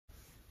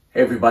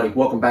Hey everybody,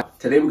 welcome back.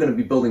 Today we're going to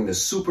be building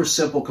this super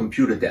simple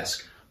computer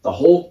desk. The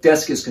whole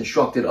desk is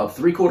constructed of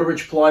 3/4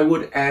 inch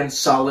plywood and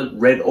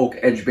solid red oak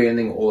edge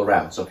banding all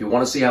around. So if you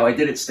want to see how I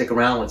did it, stick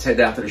around. Let's head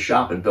down to the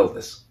shop and build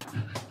this.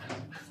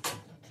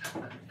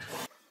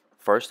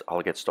 First,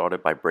 I'll get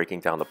started by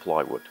breaking down the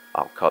plywood.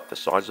 I'll cut the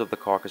sides of the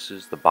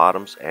carcasses, the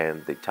bottoms,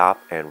 and the top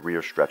and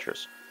rear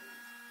stretchers.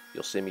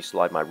 You'll see me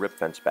slide my rip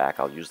fence back.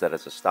 I'll use that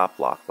as a stop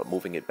block, but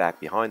moving it back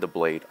behind the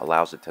blade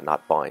allows it to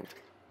not bind.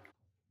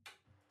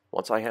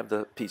 Once I have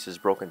the pieces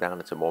broken down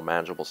into more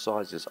manageable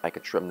sizes, I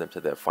can trim them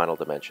to their final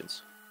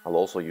dimensions. I'll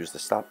also use the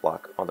stop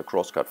block on the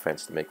crosscut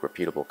fence to make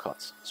repeatable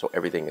cuts, so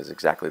everything is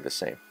exactly the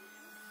same.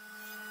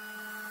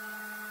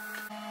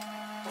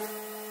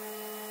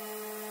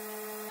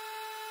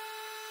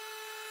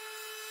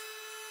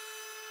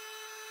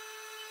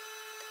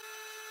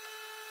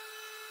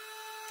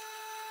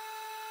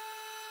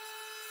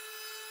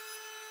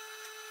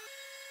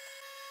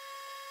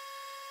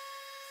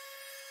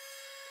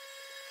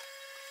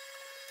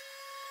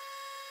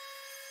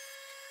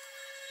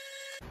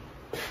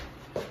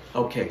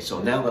 Okay,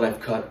 so now that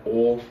I've cut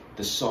all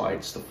the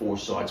sides, the 4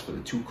 sides for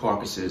the 2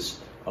 carcasses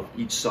of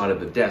each side of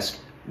the desk,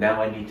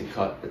 now I need to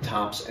cut the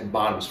tops and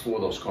bottoms for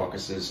those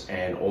carcasses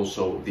and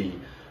also the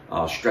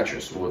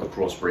stretchers or the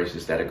cross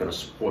braces that are going to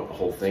support the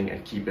whole thing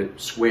and keep it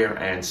square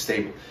and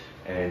stable.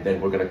 And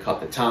then we're going to cut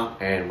the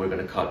top and we're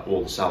going to cut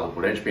all the solid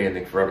wood edge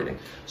banding for everything.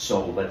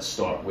 So let's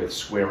start with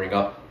squaring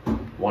up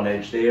one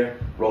edge there,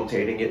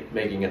 rotating it,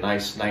 making a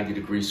nice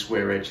 90-degree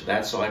square edge to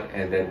that side,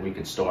 and then we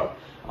can start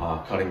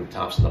cutting the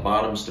tops and the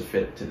bottoms to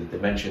fit to the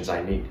dimensions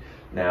I need.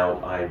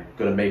 Now I'm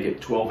going to make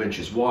it 12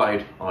 inches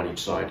wide on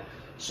each side.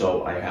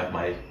 So I have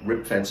my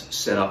rip fence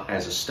set up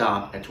as a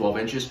stop at 12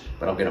 inches,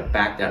 but I'm going to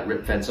back that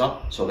rip fence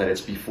up so that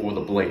it's before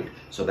the blade.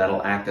 So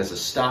that'll act as a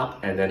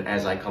stop, and then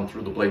as I come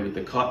through the blade with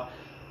the cut,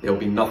 there'll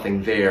be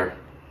nothing there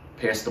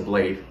past the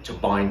blade to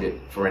bind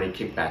it for any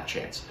kickback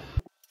chance.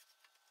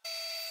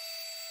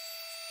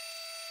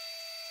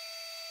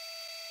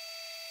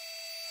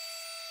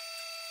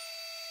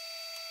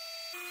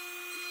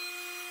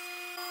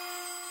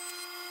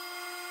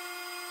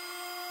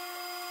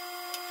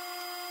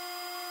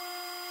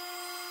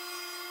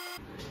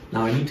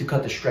 Now I need to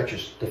cut the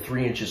stretchers to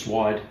 3 inches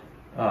wide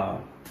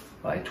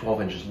by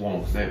 12 inches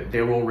long.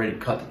 They're already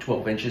cut to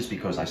 12 inches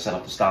because I set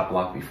up the stop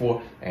block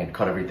before and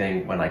cut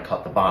everything when I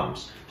cut the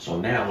bottoms. So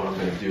now what I'm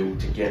going to do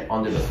to get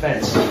under the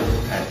fence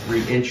at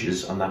 3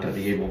 inches, I'm not going to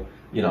be able,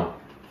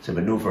 to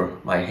maneuver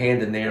my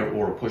hand in there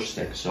or a push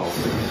stick. So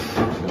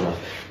I'm going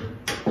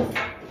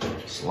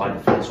to slide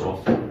the fence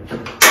off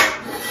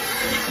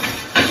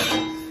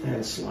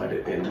and slide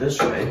it in this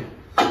way,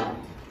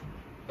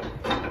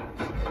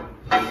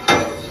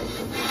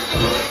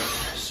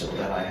 so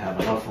that I have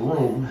enough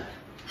room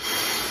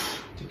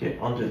to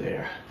get under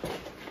there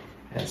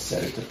and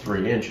set it to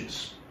 3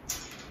 inches.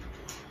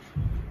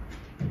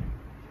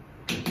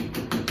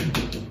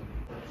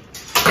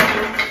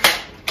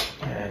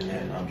 And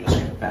then I'm just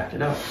going to back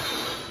it up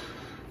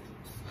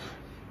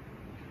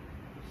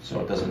so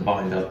it doesn't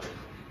bind up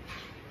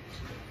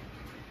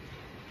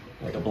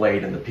like a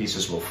blade and the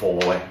pieces will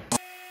fall away.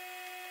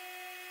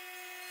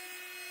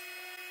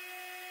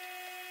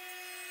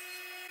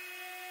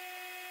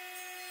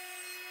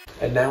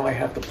 And now I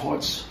have the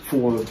parts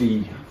for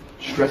the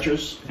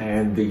stretchers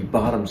and the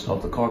bottoms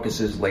of the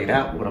carcasses laid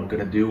out. What I'm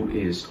going to do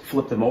is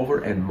flip them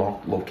over and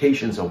mark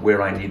locations of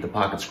where I need the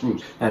pocket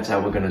screws. That's how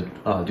we're going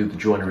to do the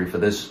joinery for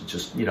this,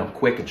 just,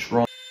 quick and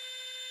strong.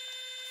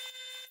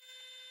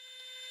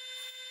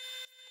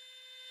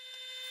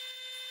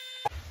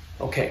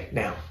 Okay,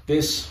 now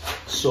this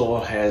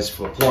saw has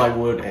for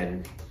plywood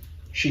and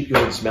sheet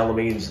goods,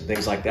 melamines and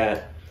things like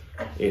that,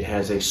 it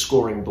has a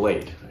scoring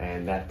blade,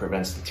 and that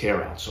prevents the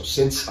tear out. So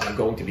since I'm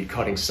going to be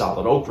cutting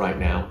solid oak right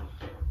now,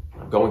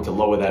 I'm going to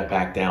lower that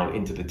back down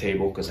into the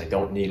table because I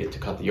don't need it to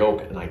cut the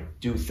oak. And I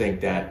do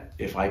think that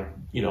if I,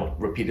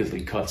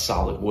 repeatedly cut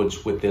solid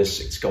woods with this,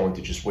 it's going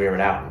to just wear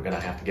it out. I'm going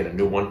to have to get a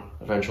new one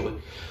eventually.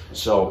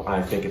 So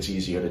I think it's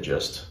easier to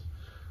just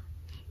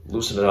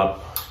loosen it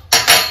up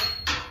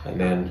and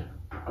then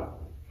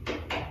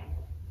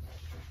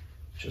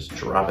just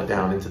drop it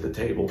down into the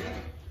table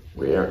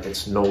where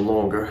it's no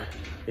longer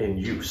in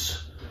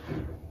use.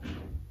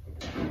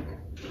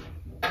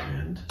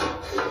 And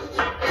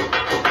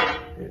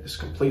it is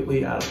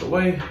completely out of the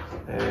way,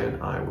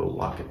 and I will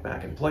lock it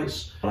back in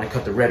place. When I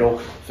cut the red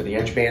oak for the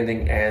edge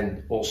banding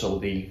and also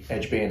the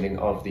edge banding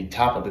of the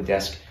top of the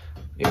desk,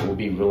 it will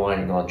be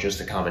relying on just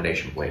a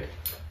combination blade.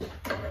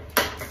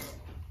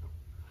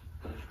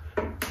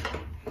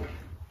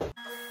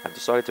 I've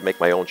decided to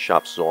make my own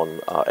shop sawn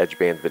edge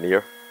band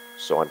veneer.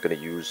 So I'm going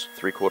to use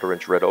 3/4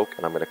 inch red oak,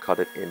 and I'm going to cut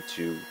it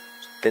into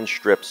thin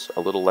strips, a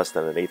little less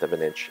than 1/8 of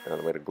an inch, and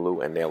I'm going to glue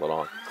and nail it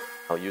on.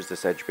 I'll use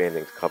this edge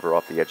banding to cover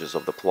up the edges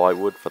of the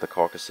plywood for the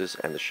carcasses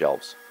and the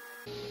shelves.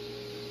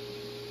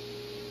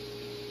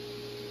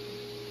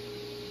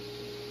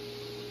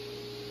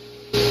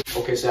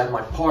 Okay, so I have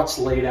my parts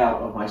laid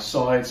out of my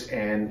sides,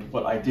 and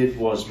what I did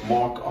was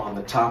mark on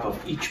the top of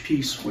each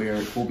piece where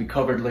it will be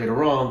covered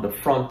later on, the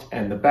front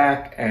and the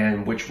back,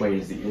 and which way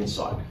is the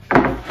inside.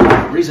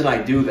 The reason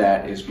I do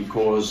that is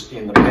because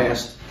in the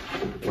past,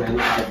 when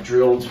I've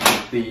drilled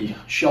the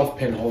shelf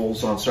pin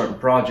holes on certain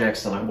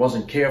projects and I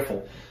wasn't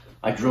careful,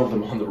 I drilled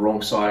them on the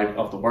wrong side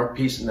of the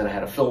workpiece, and then I had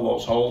to fill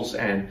those holes.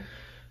 And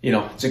you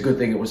know, it's a good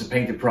thing it was a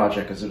painted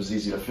project because it was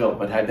easy to fill.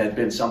 But had that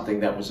been something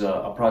that was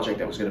a project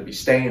that was going to be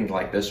stained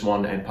like this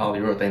one and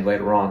polyurethane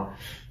later on,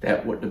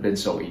 that wouldn't have been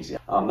so easy.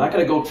 I'm not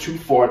going to go too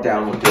far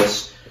down with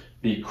this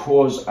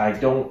because I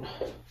don't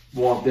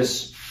want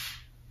this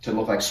to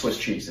look like Swiss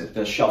cheese.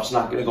 The shelf's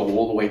not going to go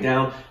all the way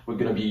down. We're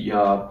going to be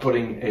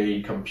putting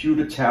a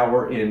computer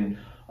tower in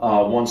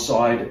one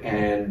side,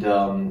 and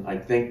I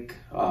think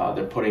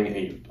they're putting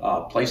a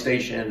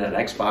PlayStation and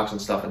Xbox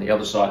and stuff on the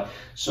other side.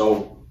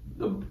 So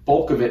the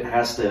bulk of it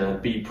has to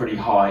be pretty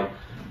high.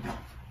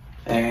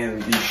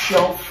 And the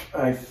shelf,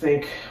 I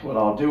think what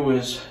I'll do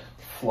is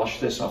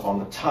flush this up on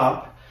the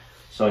top.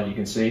 So you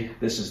can see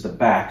this is the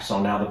back. So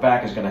now the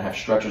back is going to have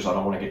stretchers. I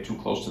don't want to get too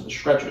close to the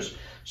stretchers.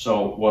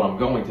 So what I'm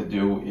going to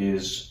do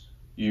is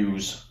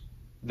use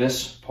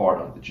this part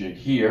of the jig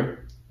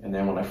here. And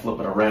then when I flip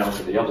it around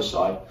to the other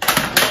side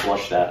and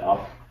flush that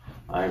up,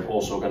 I'm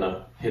also going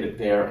to hit it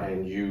there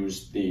and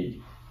use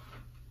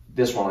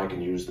this one I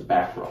can use the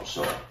back row.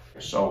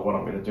 So what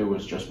I'm going to do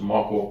is just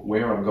mark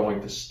where I'm going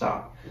to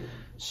stop.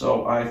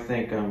 So I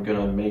think I'm going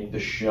to make the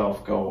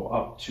shelf go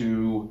up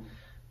to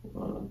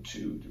 1,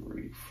 2,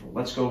 3, 4.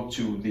 Let's go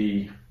to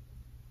the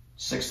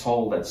 6th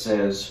hole that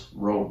says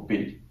row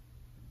B.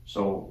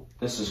 So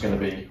this is going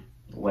to be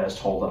the last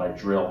hole that I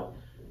drill.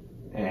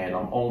 And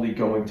I'm only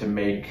going to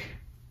make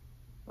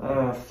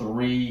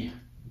 3,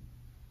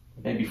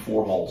 maybe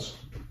 4 holes.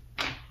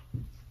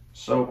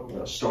 So I'm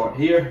going to start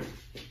here.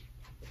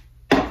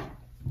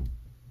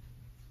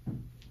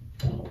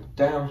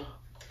 Down,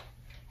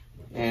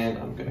 and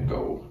I'm going to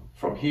go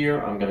from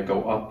here. I'm going to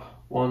go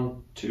up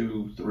 1,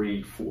 2,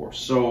 3, 4.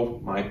 So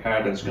my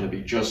pattern is going to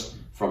be just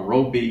from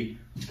row B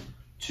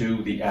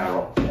to the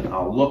arrow, and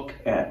I'll look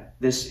at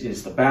this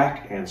is the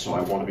back, and so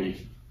I want to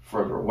be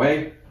further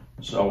away.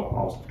 So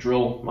I'll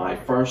drill my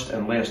first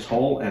and last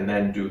hole and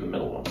then do the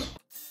middle ones.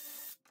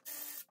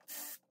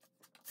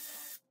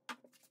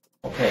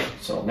 Okay,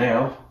 so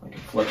now I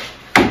can flip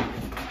the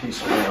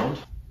piece around.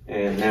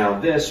 And now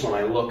this, when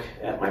I look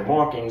at my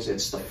markings,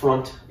 it's the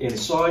front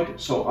inside,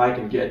 so I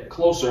can get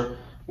closer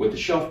with the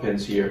shelf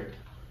pins here.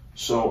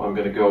 So I'm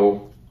going to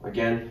go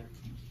again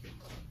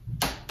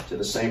to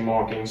the same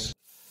markings.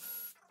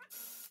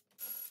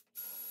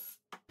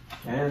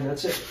 And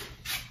that's it.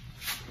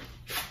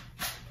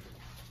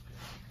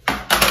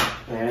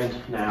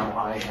 And now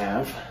I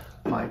have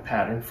my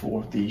pattern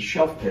for the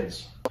shelf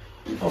pins.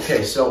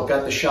 Okay, so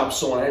got the shop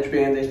saw and edge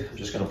banding. I'm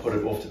just going to put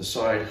it off to the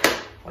side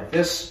like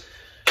this.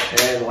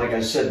 And like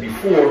I said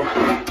before,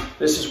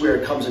 this is where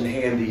it comes in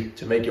handy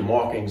to make your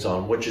markings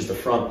on which is the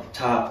front, the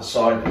top, the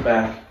side, the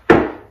back.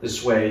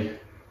 This way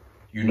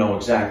you know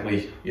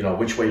exactly,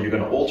 which way you're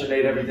going to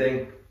alternate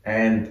everything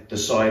and the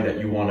side that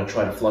you want to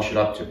try to flush it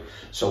up to.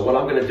 So what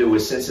I'm going to do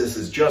is, since this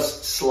is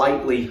just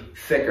slightly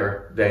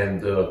thicker than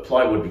the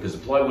plywood, because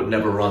the plywood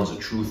never runs a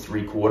true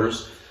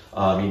 3/4.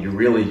 I mean, you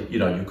really,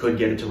 you could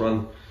get it to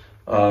run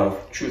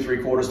true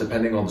 3/4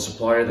 depending on the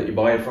supplier that you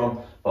buy it from,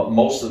 but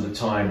most of the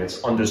time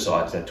it's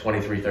undersized at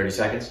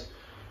 23-30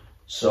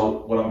 So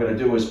what I'm going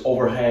to do is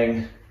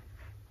overhang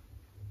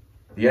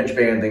the edge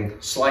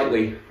banding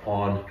slightly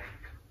on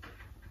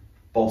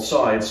both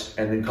sides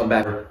and then come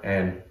back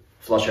and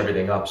flush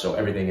everything up so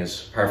everything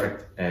is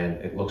perfect and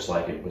it looks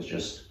like it was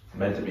just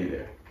meant to be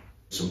there.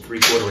 Some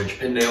 3/4 inch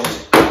pin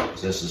nails.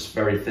 This is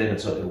very thin.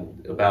 It's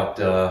about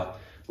a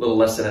little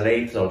less than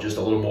 1/8, so just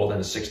a little more than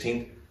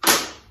 1/16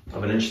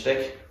 of an inch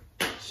thick.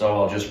 So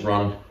I'll just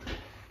run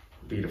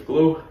a bead of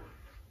glue.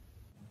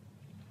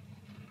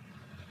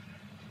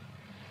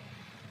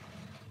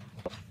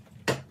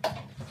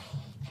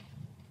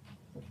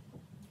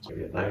 So you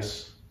get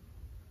nice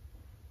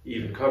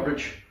even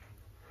coverage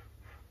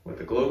with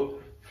the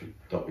glue.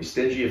 Don't be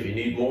stingy. If you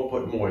need more,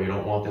 put more. You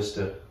don't want this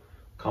to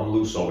come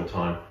loose over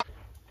time.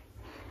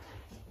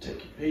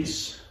 Take your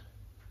piece,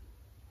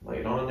 lay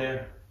it on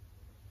there.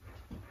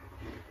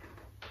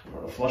 I'm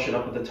going to flush it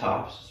up at the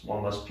top. It's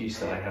one less piece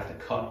that I have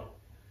to cut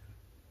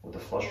with the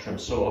flush trim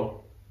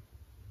saw.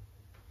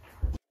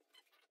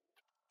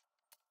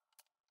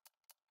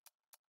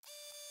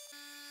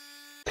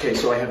 Okay,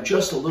 so I have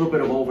just a little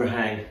bit of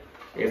overhang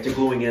after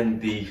gluing in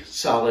the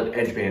solid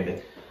edge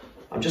banding.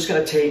 I'm just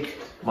going to take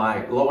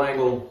my low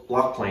angle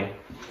block plane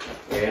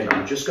and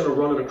I'm just going to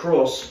run it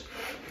across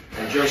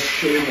and just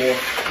shave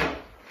off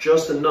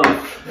just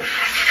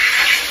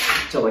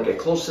enough till I get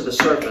close to the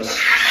surface.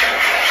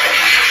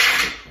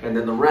 And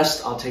then the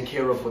rest I'll take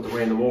care of with the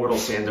random orbital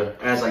sander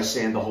as I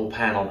sand the whole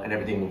panel, and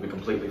everything will be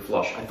completely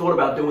flush. I thought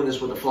about doing this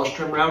with a flush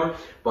trim router,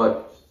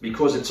 but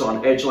because it's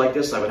on edge like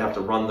this, I would have to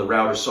run the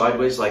router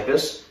sideways like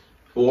this,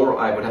 or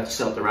I would have to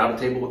set up the router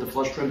table with the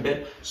flush trim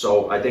bit.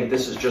 So I think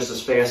this is just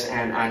as fast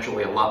and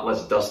actually a lot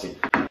less dusty.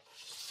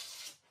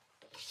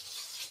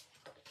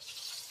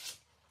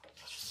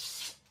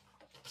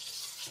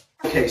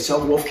 Okay,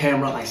 so off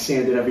camera, I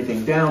sanded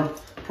everything down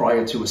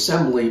prior to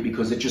assembly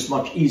because it's just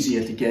much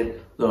easier to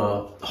get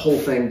the whole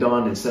thing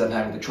done instead of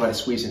having to try to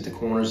squeeze into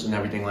corners and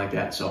everything like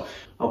that. So,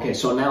 okay,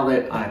 so now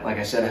that like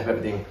I said, I have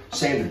everything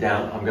sanded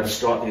down, I'm gonna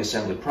start the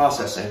assembly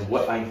process. And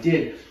what I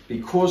did,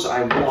 because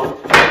I want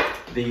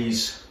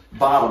these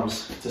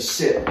bottoms to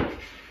sit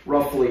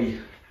roughly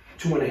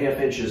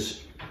 2.5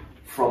 inches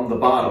from the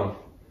bottom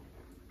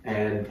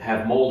and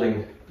have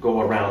molding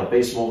go around, a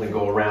base molding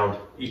go around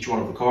each one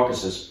of the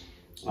carcasses,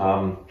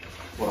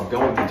 what I'm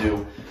going to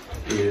do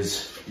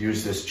is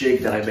use this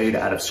jig that I made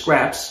out of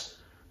scraps,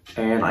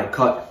 and I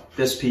cut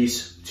this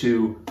piece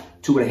to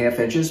 2.5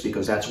 inches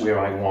because that's where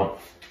I want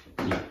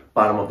the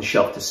bottom of the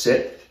shelf to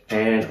sit,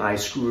 and I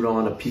screwed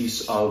on a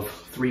piece of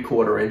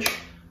 3/4 inch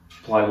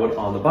plywood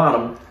on the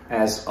bottom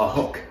as a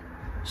hook,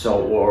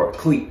 so, or a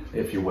cleat,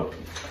 if you will.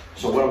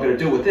 So what I'm going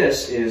to do with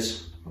this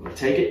is I'm going to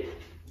take it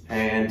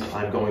and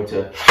I'm going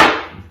to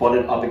butt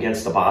it up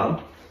against the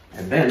bottom,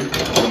 and then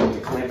I'm going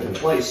to clamp it in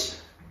place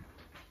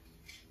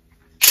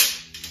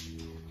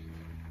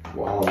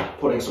while I'm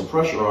putting some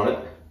pressure on it.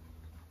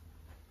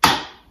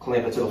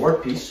 Clamp it to the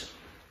workpiece.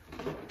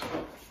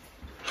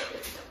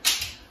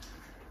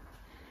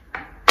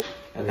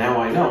 And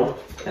now I know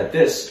that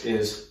this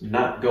is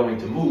not going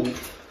to move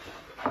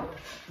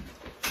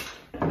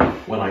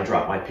when I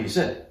drop my piece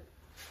in.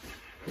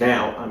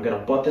 Now I'm going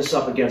to butt this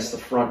up against the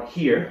front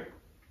here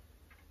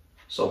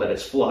so that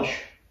it's flush.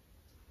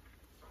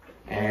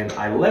 And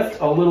I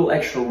left a little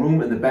extra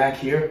room in the back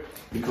here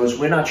because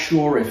we're not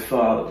sure if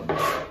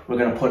we're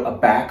going to put a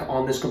back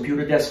on this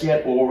computer desk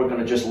yet, or we're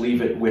going to just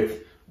leave it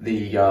with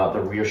the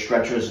rear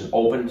stretchers and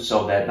open,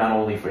 so that not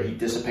only for heat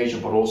dissipation,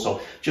 but also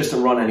just to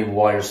run any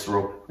wires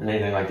through and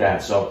anything like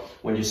that. So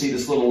when you see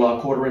this little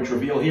 1/4 inch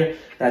reveal here,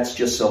 that's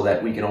just so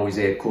that we can always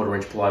add 1/4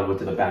 inch plywood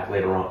to the back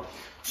later on.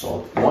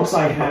 So once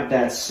I have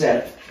that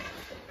set,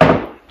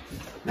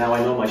 now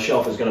I know my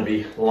shelf is going to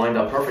be lined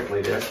up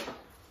perfectly there,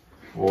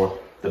 or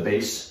the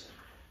base.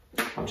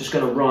 I'm just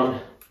going to run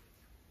a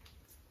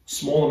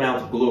small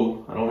amount of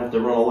glue. I don't have to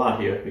run a lot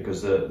here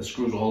because the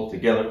screws will hold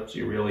together, so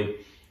you really,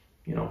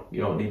 you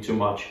don't need too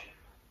much.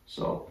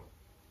 So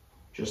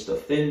just a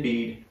thin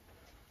bead,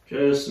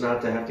 just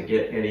not to have to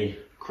get any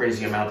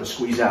crazy amount to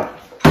squeeze out,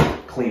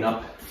 clean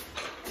up.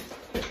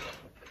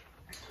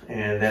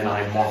 And then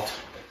I marked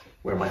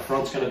where my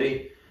front's going to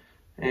be,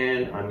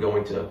 and I'm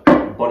going to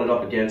butt it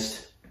up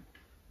against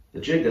the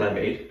jig that I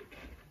made,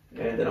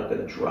 and then I'm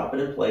going to drop it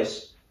in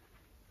place.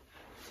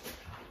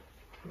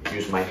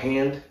 Use my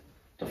hand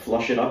to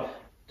flush it up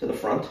to the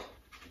front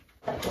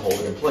to hold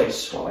it in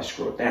place while I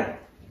screw it down,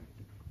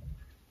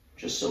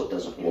 just so it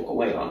doesn't walk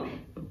away on me.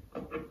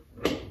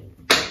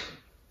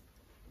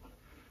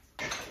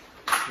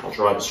 I'll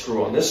drive a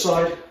screw on this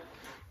side,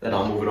 then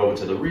I'll move it over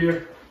to the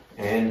rear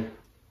and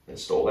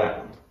install that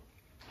one.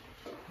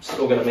 I'm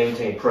still going to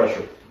maintain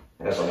pressure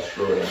as I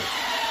screw it in.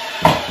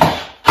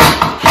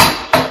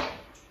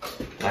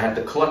 I have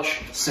the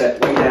clutch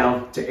set way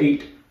down to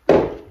 8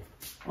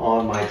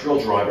 on my drill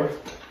driver.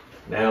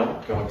 Now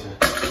I'm going to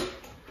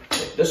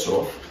take this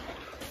off.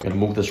 I'm going to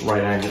move this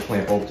right angle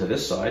clamp over to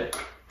this side.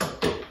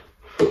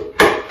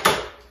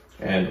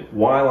 And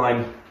while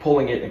I'm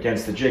pulling it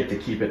against the jig to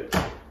keep it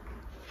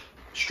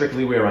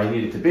strictly where I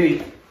need it to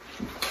be,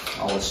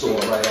 I'll install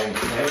a right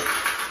angle clamp.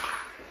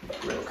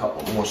 Grab a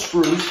couple more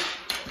screws.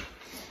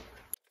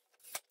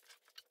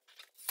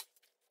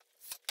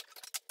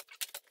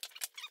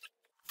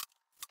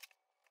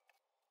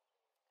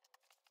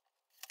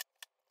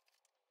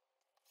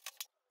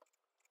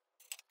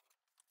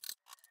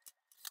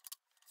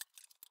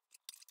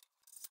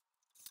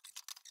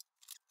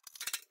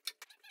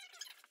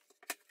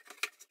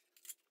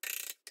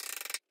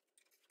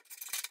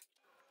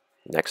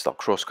 Next, I'll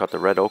cross cut the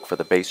red oak for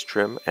the base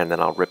trim, and then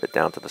I'll rip it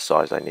down to the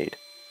size I need.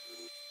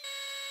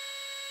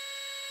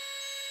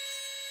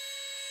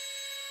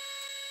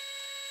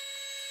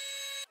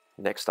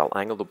 Next, I'll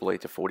angle the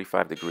blade to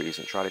 45 degrees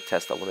and try to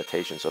test the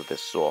limitations of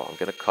this saw. I'm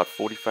going to cut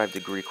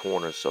 45-degree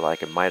corners so that I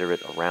can miter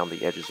it around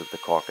the edges of the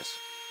carcass.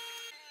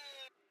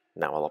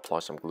 Now I'll apply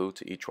some glue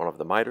to each one of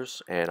the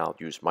miters, and I'll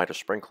use miter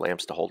spring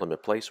clamps to hold them in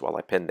place while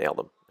I pin nail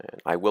them.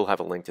 And I will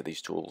have a link to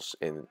these tools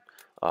in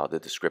the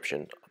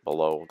description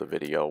below the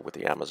video with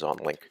the Amazon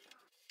link.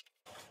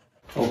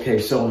 Okay,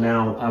 so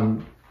now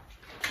I'm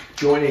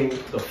joining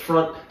the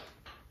front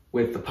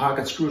with the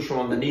pocket screws from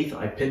underneath.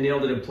 I pin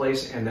nailed it in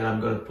place, and then I'm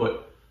going to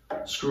put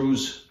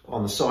screws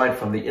on the side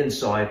from the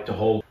inside to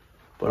hold.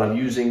 But I'm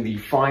using the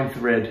fine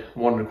thread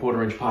 1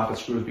 1/4 inch pocket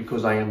screws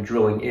because I am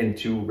drilling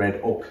into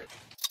red oak.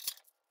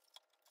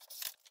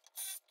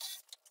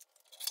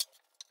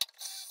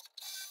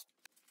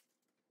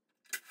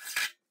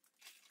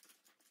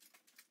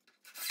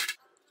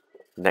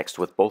 Next,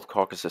 with both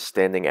carcasses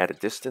standing at a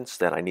distance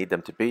that I need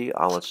them to be,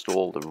 I'll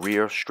install the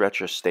rear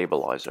stretcher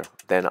stabilizer.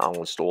 Then I'll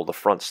install the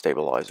front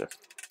stabilizer.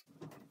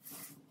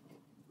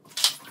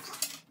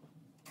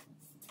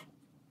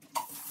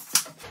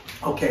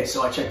 Okay,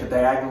 so I checked the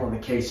diagonal and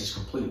the case is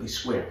completely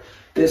square.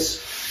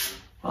 This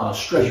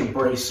stretcher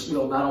brace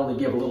will not only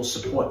give a little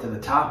support to the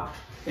top,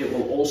 it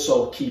will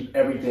also keep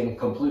everything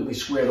completely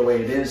square the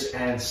way it is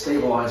and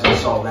stabilize it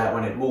so that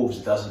when it moves,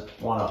 it doesn't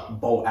want to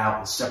bow out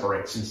and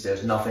separate since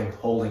there's nothing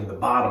holding the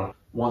bottom.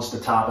 Once the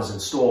top is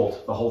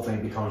installed, the whole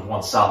thing becomes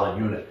one solid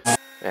unit.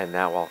 And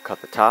now I'll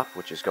cut the top,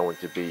 which is going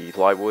to be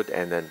plywood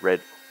and then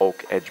red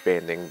oak edge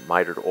banding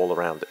mitered all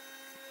around it.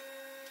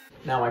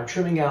 Now I'm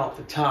trimming out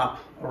the top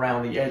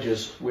around the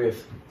edges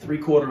with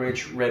 3/4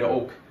 inch red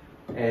oak,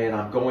 and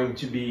I'm going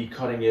to be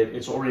cutting it.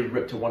 It's already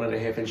ripped to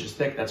 1.5 inches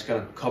thick. That's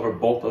going to cover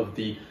both of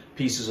the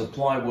pieces of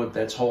plywood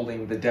that's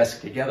holding the desk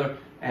together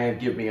and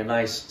give me a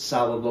nice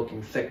solid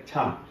looking thick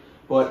top.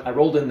 But I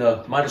rolled in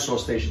the miter saw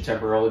station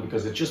temporarily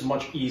because it's just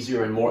much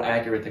easier and more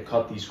accurate to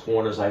cut these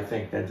corners, I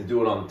think, than to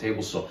do it on the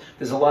table saw.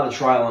 There's a lot of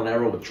trial and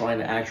error with trying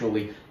to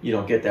actually,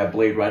 get that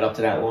blade right up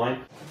to that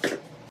line.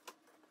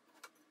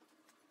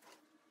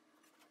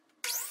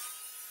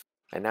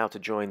 And now to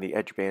join the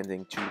edge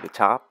banding to the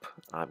top,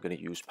 I'm going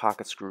to use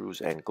pocket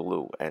screws and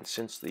glue. And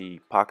since the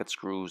pocket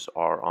screws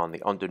are on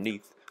the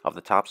underneath of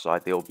the top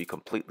side, they will be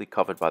completely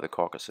covered by the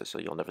carcasses, so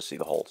you'll never see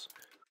the holes.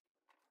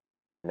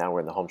 Now we're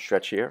in the home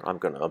stretch here. I'm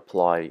going to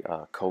apply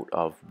a coat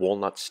of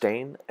walnut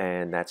stain,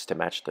 and that's to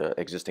match the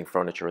existing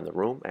furniture in the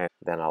room. And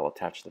then I'll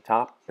attach the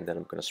top, and then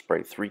I'm going to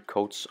spray 3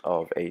 coats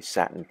of a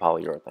satin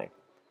polyurethane.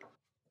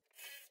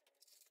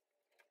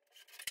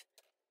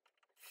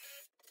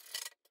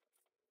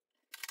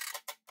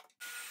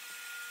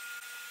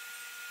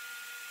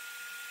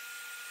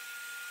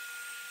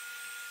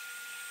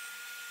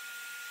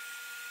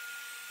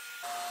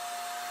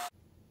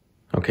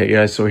 Okay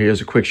guys, so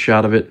here's a quick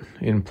shot of it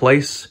in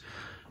place.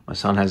 My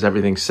son has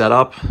everything set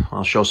up.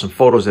 I'll show some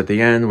photos at the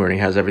end where he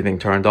has everything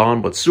turned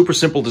on, but super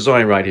simple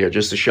design right here.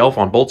 Just a shelf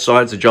on both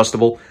sides,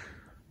 adjustable.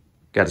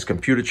 Got his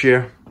computer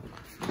chair.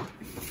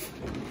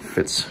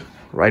 Fits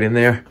right in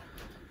there.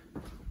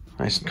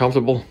 Nice and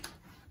comfortable.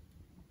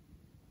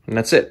 And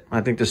that's it.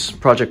 I think this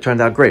project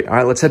turned out great. All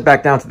right, let's head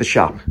back down to the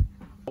shop.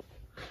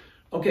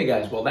 Okay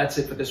guys, well that's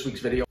it for this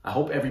week's video. I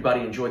hope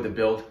everybody enjoyed the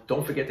build.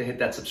 Don't forget to hit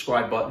that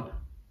subscribe button.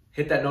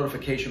 Hit that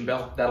notification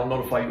bell. That'll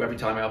notify you every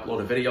time I upload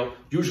a video.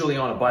 Usually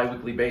on a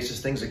bi-weekly basis.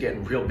 Things are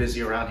getting real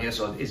busy around here,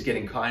 so it's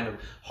getting kind of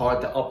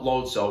hard to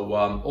upload. So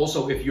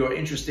also, if you're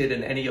interested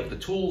in any of the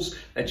tools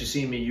that you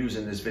see me use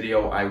in this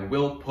video, I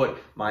will put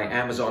my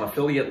Amazon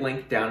affiliate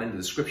link down in the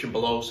description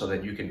below so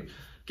that you can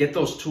get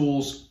those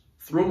tools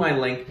through my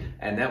link,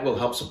 and that will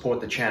help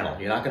support the channel.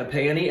 You're not going to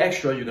pay any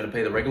extra. You're going to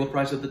pay the regular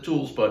price of the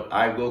tools, but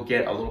I will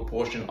get a little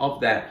portion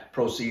of that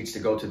proceeds to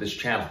go to this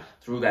channel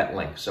through that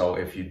link. So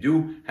if you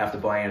do have to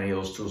buy any of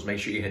those tools, make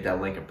sure you hit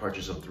that link and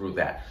purchase them through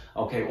that.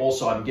 Okay,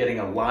 also I'm getting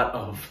a lot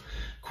of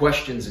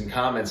questions and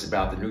comments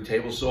about the new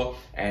table saw,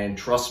 and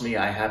trust me,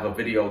 I have a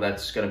video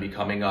that's going to be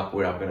coming up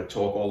where I'm going to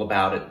talk all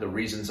about it, the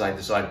reasons I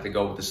decided to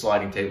go with the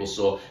sliding table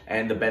saw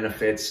and the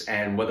benefits,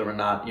 and whether or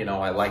not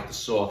I like the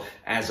saw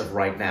as of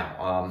right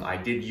now. I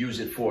did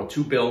use it for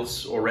 2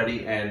 builds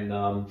already,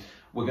 and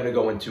we're going to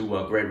go into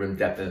greater in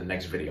depth in the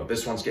next video.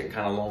 This one's getting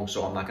kind of long,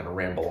 so I'm not going to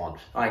ramble on.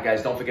 All right,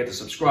 guys, don't forget to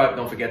subscribe.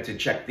 Don't forget to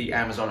check the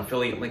Amazon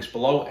affiliate links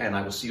below, and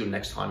I will see you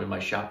next time in my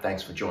shop.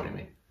 Thanks for joining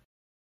me.